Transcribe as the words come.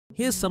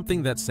Here's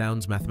something that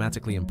sounds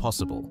mathematically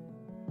impossible.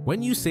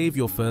 When you save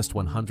your first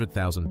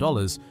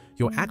 $100,000,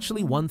 you're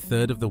actually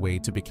 1/3 of the way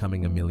to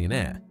becoming a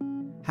millionaire.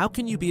 How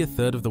can you be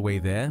 1/3 of the way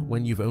there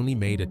when you've only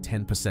made a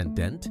 10%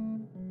 dent?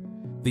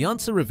 The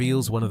answer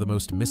reveals one of the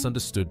most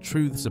misunderstood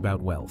truths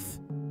about wealth.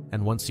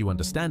 And once you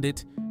understand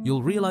it,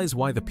 you'll realize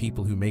why the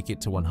people who make it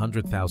to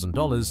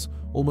 $100,000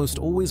 almost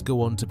always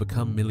go on to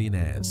become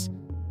millionaires,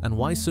 and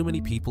why so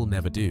many people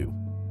never do.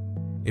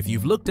 If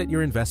you've looked at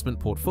your investment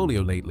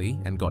portfolio lately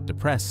and got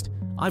depressed,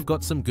 I've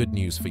got some good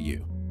news for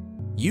you.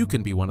 You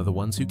can be one of the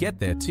ones who get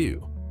there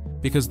too.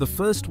 Because the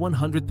first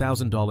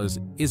 $100,000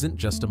 isn't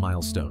just a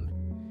milestone.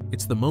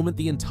 It's the moment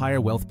the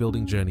entire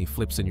wealth-building journey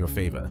flips in your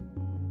favor.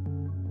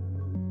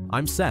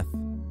 I'm Seth.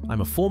 I'm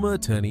a former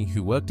attorney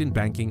who worked in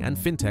banking and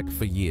fintech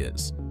for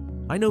years.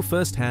 I know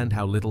firsthand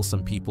how little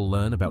some people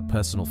learn about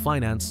personal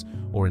finance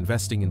or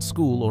investing in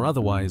school or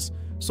otherwise,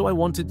 so I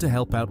wanted to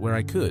help out where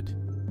I could.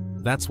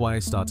 That's why I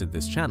started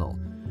this channel.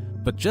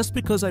 But just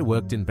because I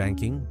worked in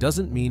banking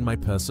doesn't mean my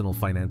personal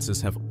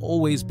finances have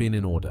always been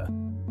in order.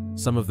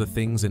 Some of the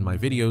things in my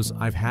videos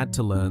I've had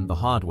to learn the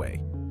hard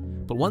way.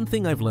 But one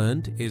thing I've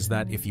learned is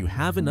that if you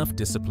have enough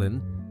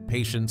discipline,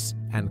 patience,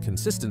 and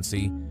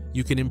consistency,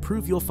 you can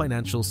improve your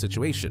financial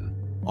situation,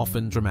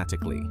 often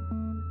dramatically.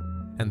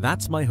 And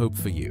that's my hope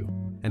for you.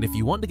 And if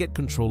you want to get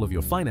control of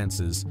your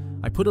finances,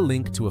 I put a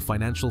link to a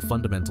financial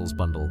fundamentals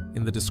bundle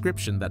in the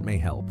description that may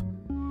help.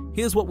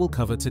 Here's what we'll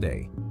cover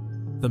today.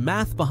 The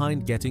math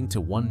behind getting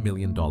to $1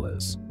 million.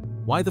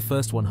 Why the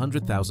first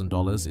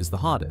 $100,000 is the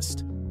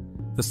hardest.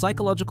 The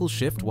psychological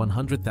shift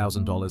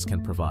 $100,000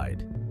 can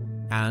provide.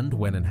 And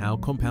when and how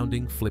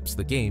compounding flips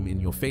the game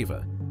in your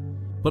favor.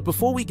 But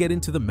before we get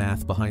into the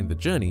math behind the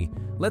journey,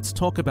 let's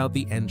talk about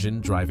the engine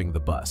driving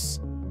the bus.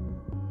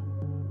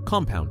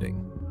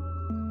 Compounding.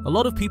 A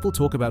lot of people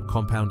talk about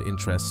compound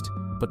interest,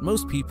 but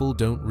most people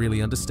don't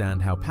really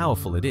understand how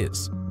powerful it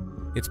is.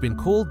 It's been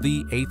called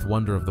the eighth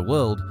wonder of the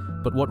world,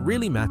 but what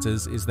really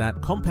matters is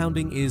that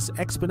compounding is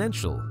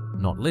exponential,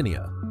 not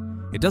linear.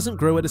 It doesn't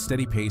grow at a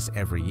steady pace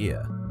every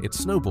year. It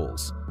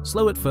snowballs,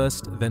 slow at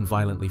first, then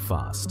violently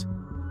fast.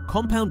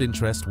 Compound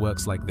interest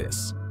works like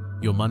this.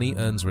 Your money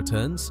earns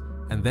returns,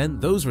 and then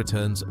those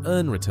returns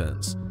earn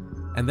returns.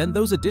 And then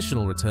those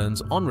additional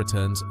returns on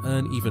returns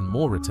earn even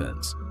more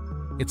returns.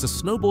 It's a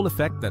snowball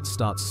effect that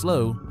starts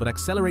slow but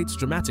accelerates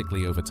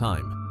dramatically over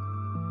time.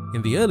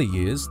 In the early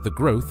years, the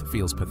growth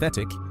feels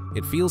pathetic,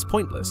 it feels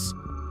pointless.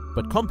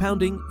 But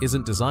compounding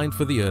isn't designed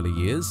for the early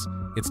years,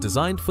 it's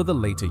designed for the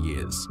later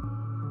years.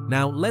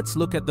 Now let's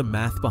look at the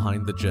math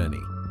behind the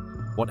journey.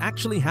 What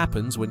actually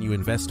happens when you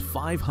invest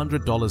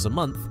 $500 a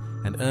month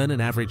and earn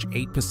an average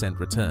 8%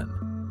 return?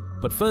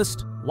 But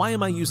first, why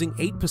am I using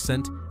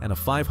 8% and a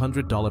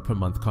 $500 per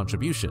month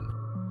contribution?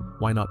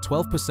 Why not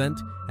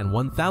 12% and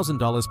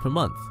 $1,000 per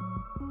month?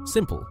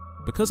 Simple,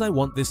 because I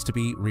want this to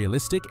be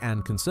realistic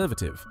and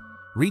conservative,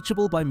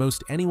 reachable by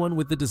most anyone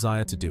with the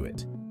desire to do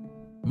it.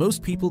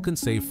 Most people can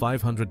save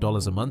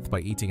 $500 a month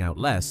by eating out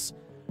less,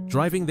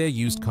 driving their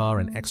used car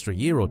an extra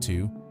year or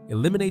two,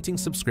 eliminating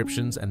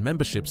subscriptions and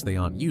memberships they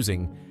aren't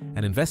using,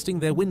 and investing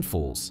their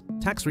windfalls,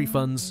 tax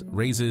refunds,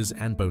 raises,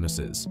 and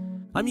bonuses.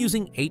 I'm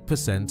using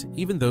 8%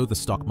 even though the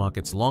stock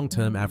market's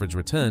long-term average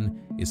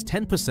return is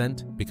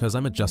 10% because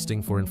I'm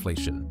adjusting for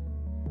inflation.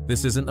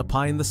 This isn't a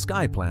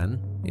pie-in-the-sky plan,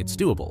 it's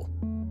doable.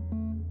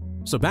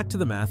 So back to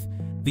the math,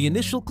 the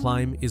initial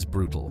climb is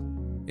brutal.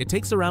 It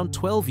takes around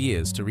 12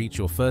 years to reach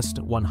your first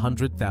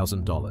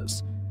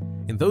 $100,000.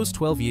 In those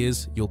 12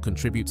 years, you'll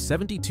contribute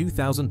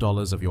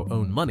 $72,000 of your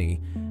own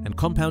money, and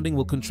compounding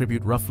will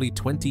contribute roughly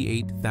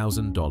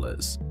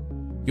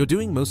 $28,000. You're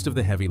doing most of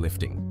the heavy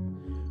lifting.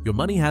 Your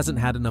money hasn't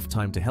had enough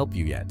time to help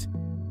you yet.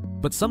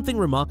 But something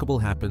remarkable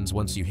happens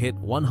once you hit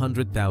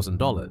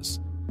 $100,000.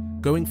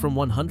 Going from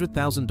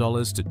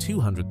 $100,000 to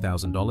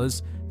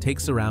 $200,000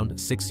 takes around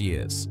 6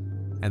 years.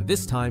 And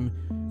this time,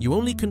 you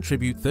only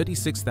contribute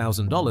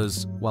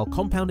 $36,000 while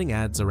compounding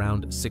adds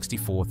around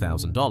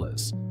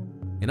 $64,000.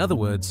 In other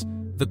words,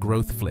 the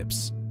growth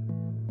flips.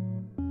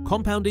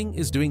 Compounding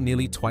is doing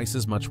nearly twice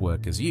as much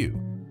work as you.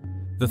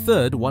 The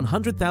third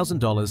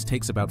 $100,000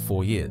 takes about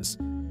 4 years.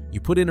 You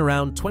put in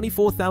around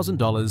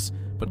 $24,000,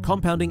 but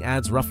compounding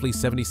adds roughly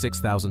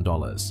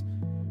 $76,000.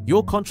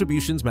 Your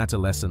contributions matter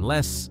less and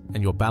less,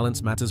 and your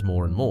balance matters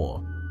more and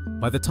more.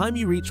 By the time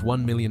you reach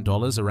 $1 million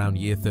around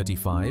year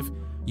 35,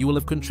 you will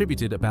have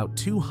contributed about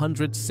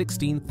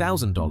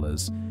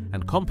 $216,000,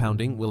 and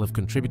compounding will have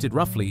contributed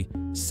roughly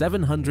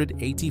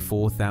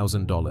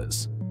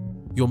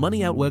 $784,000. Your money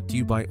outworked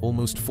you by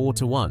almost 4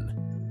 to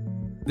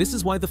 1. This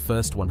is why the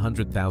first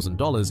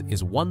 $100,000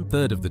 is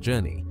 1/3 of the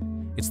journey.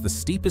 It's the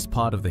steepest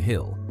part of the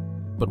hill.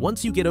 But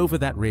once you get over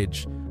that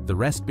ridge, the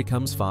rest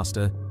becomes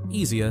faster,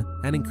 easier,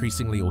 and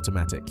increasingly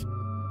automatic.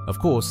 Of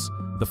course,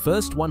 the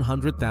first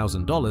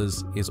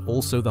 $100,000 is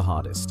also the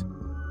hardest.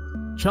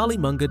 Charlie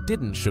Munger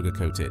didn't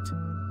sugarcoat it.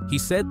 He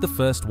said the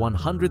first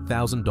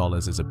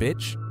 $100,000 is a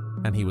bitch,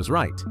 and he was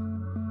right.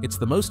 It's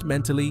the most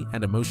mentally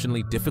and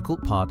emotionally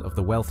difficult part of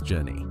the wealth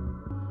journey.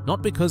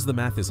 Not because the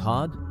math is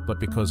hard, but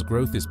because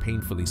growth is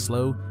painfully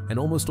slow and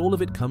almost all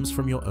of it comes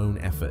from your own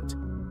effort.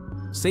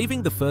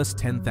 Saving the first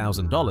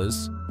 $10,000,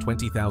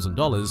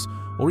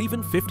 $20,000, or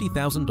even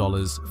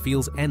 $50,000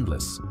 feels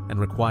endless and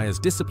requires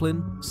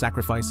discipline,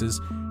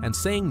 sacrifices, and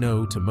saying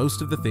no to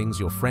most of the things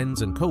your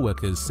friends and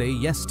coworkers say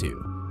yes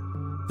to.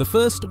 The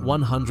first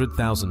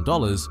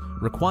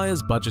 $100,000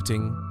 requires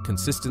budgeting,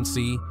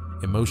 consistency,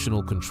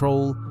 emotional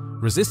control,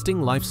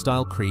 resisting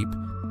lifestyle creep,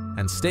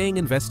 and staying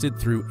invested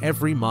through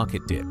every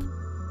market dip.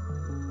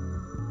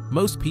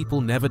 Most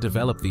people never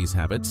develop these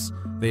habits.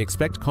 They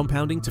expect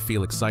compounding to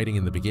feel exciting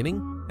in the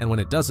beginning, and when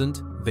it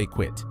doesn't, they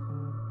quit.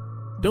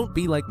 Don't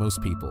be like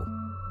most people,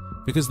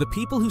 because the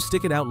people who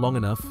stick it out long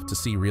enough to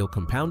see real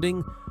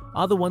compounding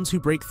are the ones who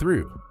break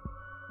through.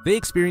 They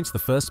experience the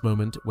first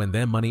moment when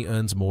their money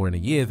earns more in a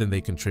year than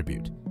they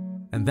contribute,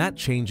 and that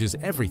changes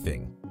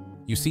everything.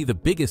 You see, the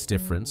biggest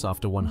difference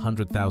after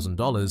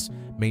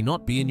 $100,000 may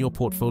not be in your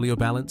portfolio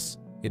balance,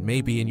 it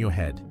may be in your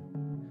head.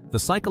 The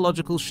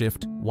psychological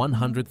shift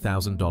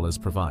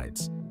 $100,000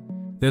 provides.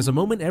 There's a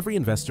moment every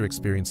investor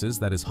experiences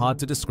that is hard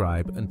to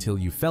describe until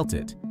you felt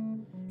it.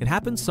 It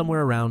happens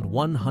somewhere around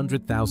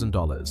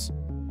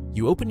 $100,000.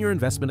 You open your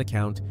investment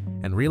account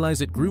and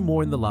realize it grew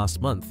more in the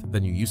last month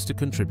than you used to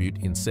contribute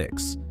in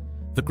 6.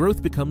 The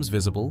growth becomes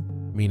visible,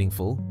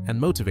 meaningful, and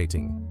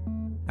motivating.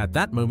 At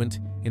that moment,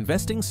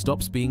 investing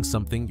stops being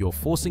something you're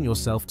forcing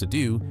yourself to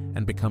do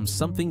and becomes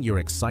something you're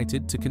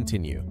excited to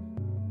continue.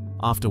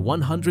 After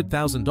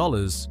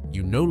 $100,000,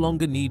 you no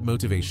longer need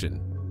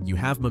motivation. You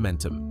have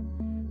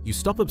momentum. You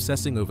stop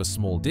obsessing over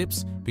small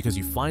dips because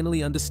you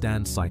finally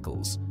understand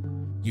cycles.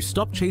 You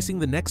stop chasing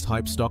the next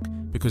hype stock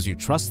because you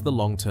trust the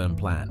long-term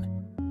plan.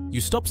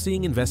 You stop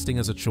seeing investing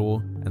as a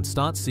chore and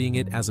start seeing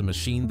it as a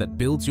machine that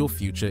builds your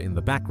future in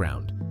the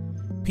background.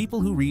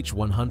 People who reach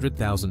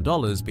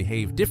 $100,000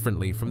 behave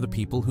differently from the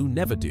people who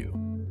never do.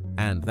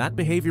 And that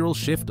behavioral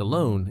shift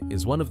alone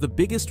is one of the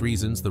biggest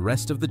reasons the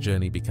rest of the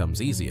journey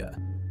becomes easier.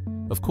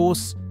 Of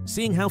course,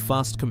 seeing how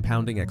fast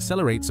compounding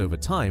accelerates over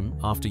time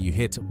after you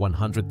hit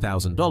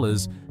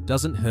 $100,000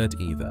 doesn't hurt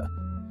either.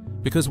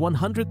 Because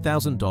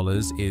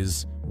 $100,000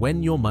 is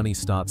when your money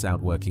starts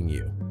outworking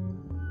you.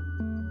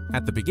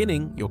 At the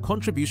beginning, your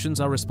contributions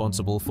are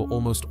responsible for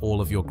almost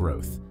all of your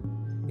growth.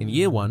 In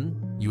year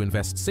 1, you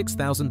invest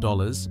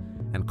 $6,000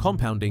 and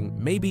compounding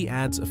maybe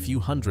adds a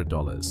few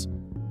 $100.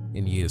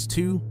 In years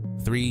 2,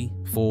 3,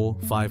 4,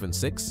 5, and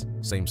 6,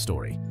 same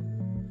story.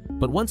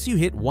 But once you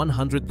hit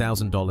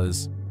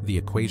 $100,000, the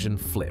equation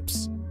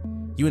flips.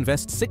 You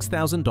invest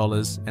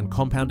 $6,000 and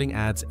compounding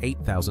adds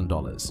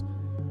 $8,000.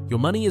 Your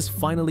money is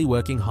finally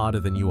working harder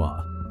than you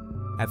are.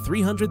 At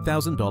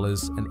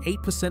 $300,000, an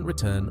 8%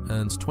 return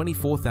earns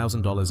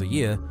 $24,000 a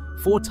year,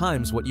 4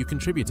 times what you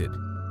contributed.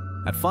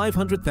 At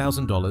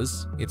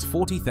 $500,000, it's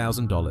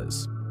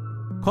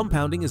 $40,000.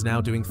 Compounding is now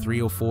doing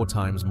 3 or 4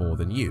 times more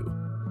than you.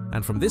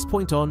 And from this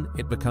point on,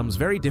 it becomes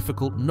very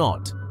difficult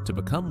not to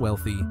become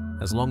wealthy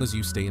as long as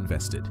you stay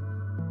invested.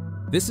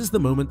 This is the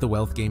moment the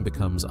wealth game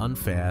becomes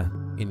unfair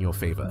in your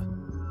favor.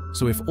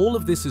 So if all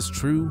of this is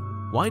true,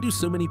 why do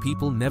so many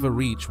people never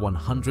reach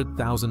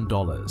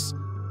 $100,000?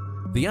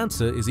 The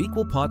answer is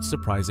equal parts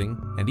surprising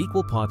and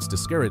equal parts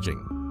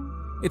discouraging.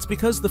 It's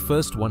because the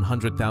first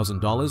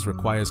 $100,000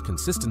 requires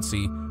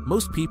consistency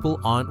most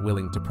people aren't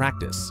willing to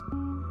practice.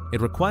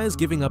 It requires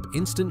giving up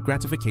instant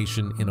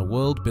gratification in a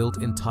world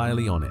built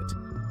entirely on it.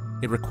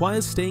 It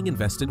requires staying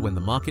invested when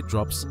the market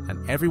drops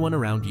and everyone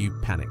around you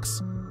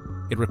panics.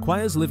 It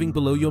requires living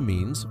below your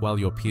means while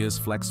your peers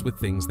flex with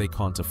things they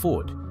can't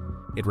afford.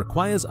 It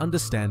requires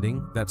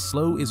understanding that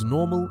slow is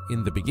normal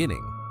in the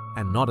beginning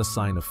and not a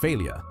sign of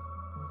failure.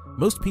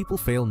 Most people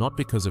fail not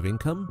because of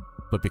income,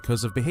 but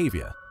because of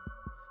behavior.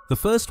 The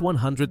first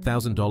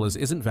 $100,000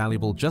 isn't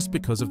valuable just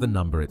because of the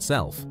number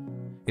itself.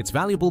 It's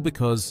valuable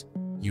because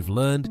you've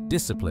learned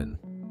discipline,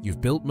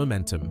 you've built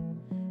momentum,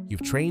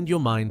 you've trained your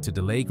mind to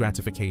delay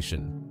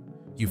gratification,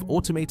 you've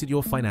automated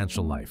your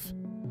financial life,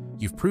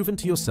 you've proven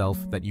to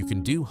yourself that you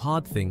can do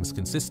hard things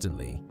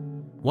consistently.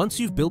 Once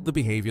you've built the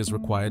behaviors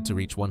required to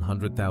reach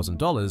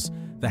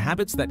 $100,000, the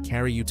habits that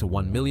carry you to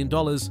 $1 million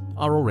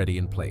are already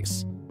in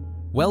place.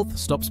 Wealth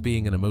stops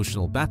being an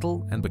emotional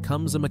battle and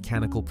becomes a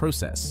mechanical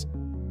process.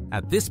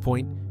 At this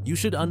point, you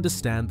should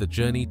understand the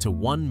journey to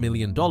 $1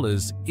 million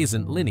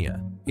isn't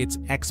linear, it's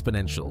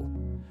exponential.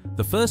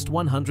 The first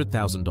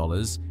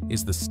 $100,000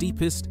 is the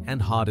steepest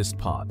and hardest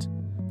part,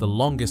 the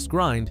longest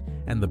grind,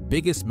 and the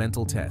biggest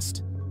mental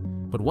test.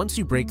 But once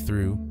you break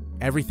through,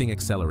 everything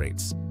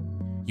accelerates.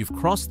 You've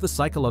crossed the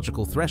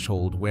psychological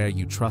threshold where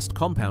you trust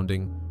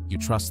compounding, you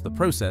trust the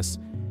process,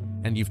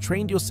 and you've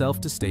trained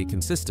yourself to stay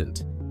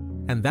consistent.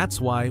 And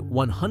that's why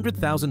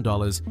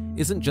 $100,000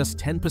 isn't just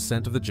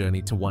 10% of the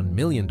journey to $1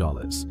 million.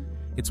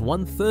 It's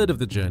 1/3 of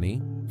the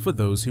journey for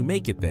those who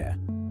make it there.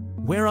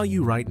 Where are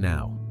you right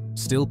now?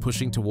 Still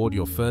pushing toward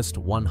your first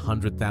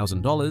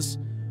 $100,000?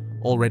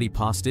 Already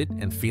past it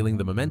and feeling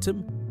the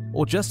momentum?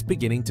 Or just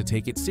beginning to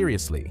take it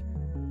seriously?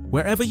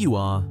 Wherever you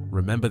are,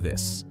 remember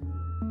this.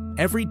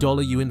 Every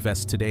dollar you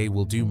invest today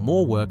will do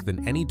more work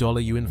than any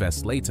dollar you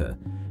invest later,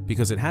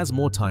 because it has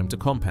more time to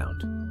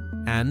compound.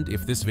 And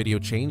if this video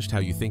changed how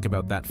you think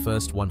about that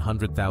first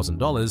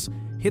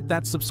 $100,000, hit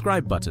that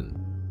subscribe button.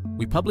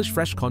 We publish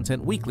fresh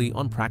content weekly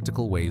on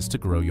practical ways to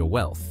grow your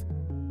wealth.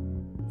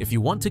 If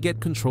you want to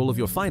get control of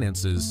your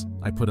finances,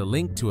 I put a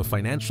link to a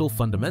financial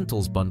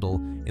fundamentals bundle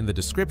in the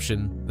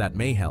description that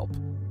may help.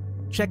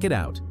 Check it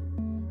out.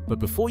 But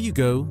before you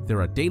go, there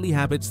are daily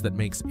habits that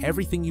makes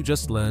everything you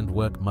just learned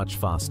work much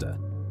faster.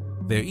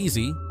 They're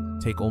easy,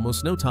 take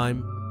almost no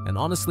time, and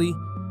honestly,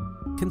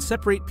 can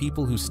separate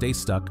people who stay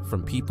stuck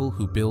from people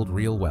who build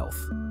real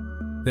wealth.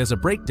 There's a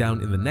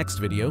breakdown in the next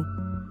video,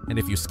 and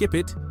if you skip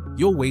it,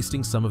 you're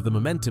wasting some of the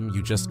momentum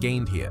you just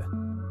gained here.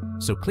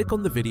 So click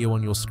on the video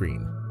on your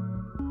screen.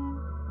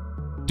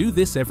 Do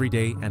this every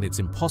day and it's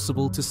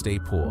impossible to stay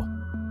poor.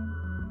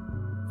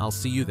 I'll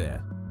see you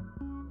there.